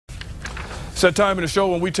It's that time in the show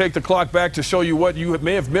when we take the clock back to show you what you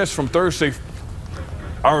may have missed from Thursday.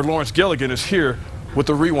 Our Lawrence Gilligan is here with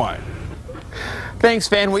the rewind. Thanks,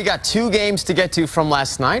 Van. We got two games to get to from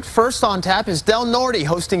last night. First on tap is Del Norte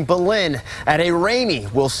hosting Belen at a rainy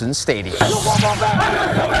Wilson Stadium. Let's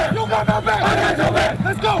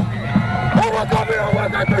go!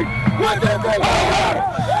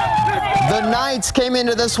 The Knights came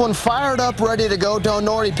into this one fired up, ready to go. Del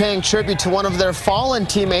Norte paying tribute to one of their fallen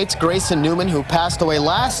teammates, Grayson Newman, who passed away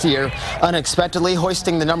last year, unexpectedly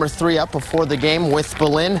hoisting the number 3 up before the game with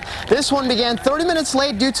Belen. This one began 30 minutes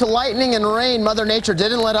late due to lightning and rain. Mother Nature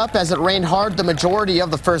didn't let up as it rained hard the majority of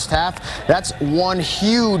the first half. That's one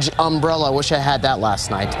huge umbrella. Wish I had that last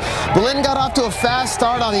night. Belen got off to a fast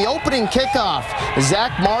start on the opening kickoff.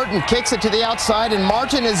 Zach Martin kicks it to the outside, and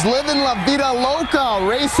Martin is living La Vida Loca,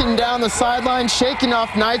 racing down the sideline, shaking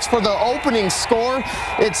off Knights for the opening score.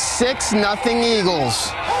 It's 6-0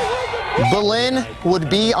 Eagles. Belen would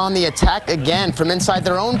be on the attack again from inside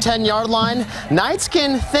their own 10-yard line. Knights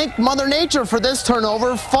can thank Mother Nature for this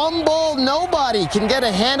turnover. Fumble, nobody can get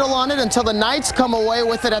a handle on it until the Knights come away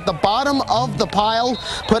with it at the bottom of the pile,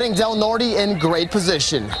 putting Del Norte in great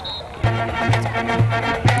position.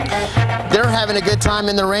 They're having a good time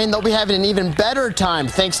in the rain. They'll be having an even better time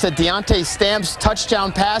thanks to Deontay Stamp's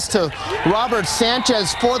touchdown pass to Robert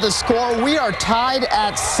Sanchez for the score. We are tied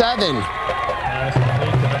at 7.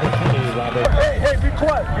 Hey, be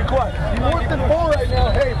quiet, be quiet. You want the ball right now.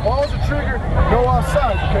 Hey, balls are triggered, no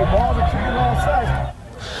offside. Okay, balls are triggered, no offside.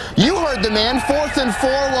 You heard the man. 4th and 4.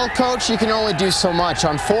 Well, Coach, you can only do so much.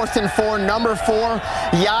 On 4th and 4, number 4,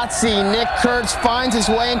 Yahtzee Nick Kurtz finds his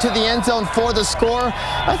way into the end zone for the score.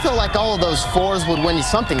 I feel like all of those 4s would win you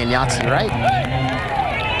something in Yahtzee, right?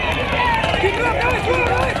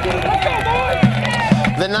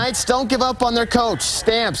 The Knights don't give up on their coach.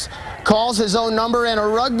 Stamps calls his own number, and a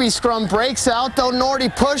rugby scrum breaks out. Del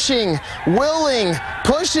Norte pushing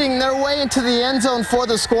their way into the end zone for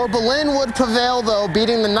the score. Belen would prevail, though,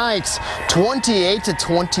 beating the Knights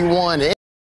 28-21.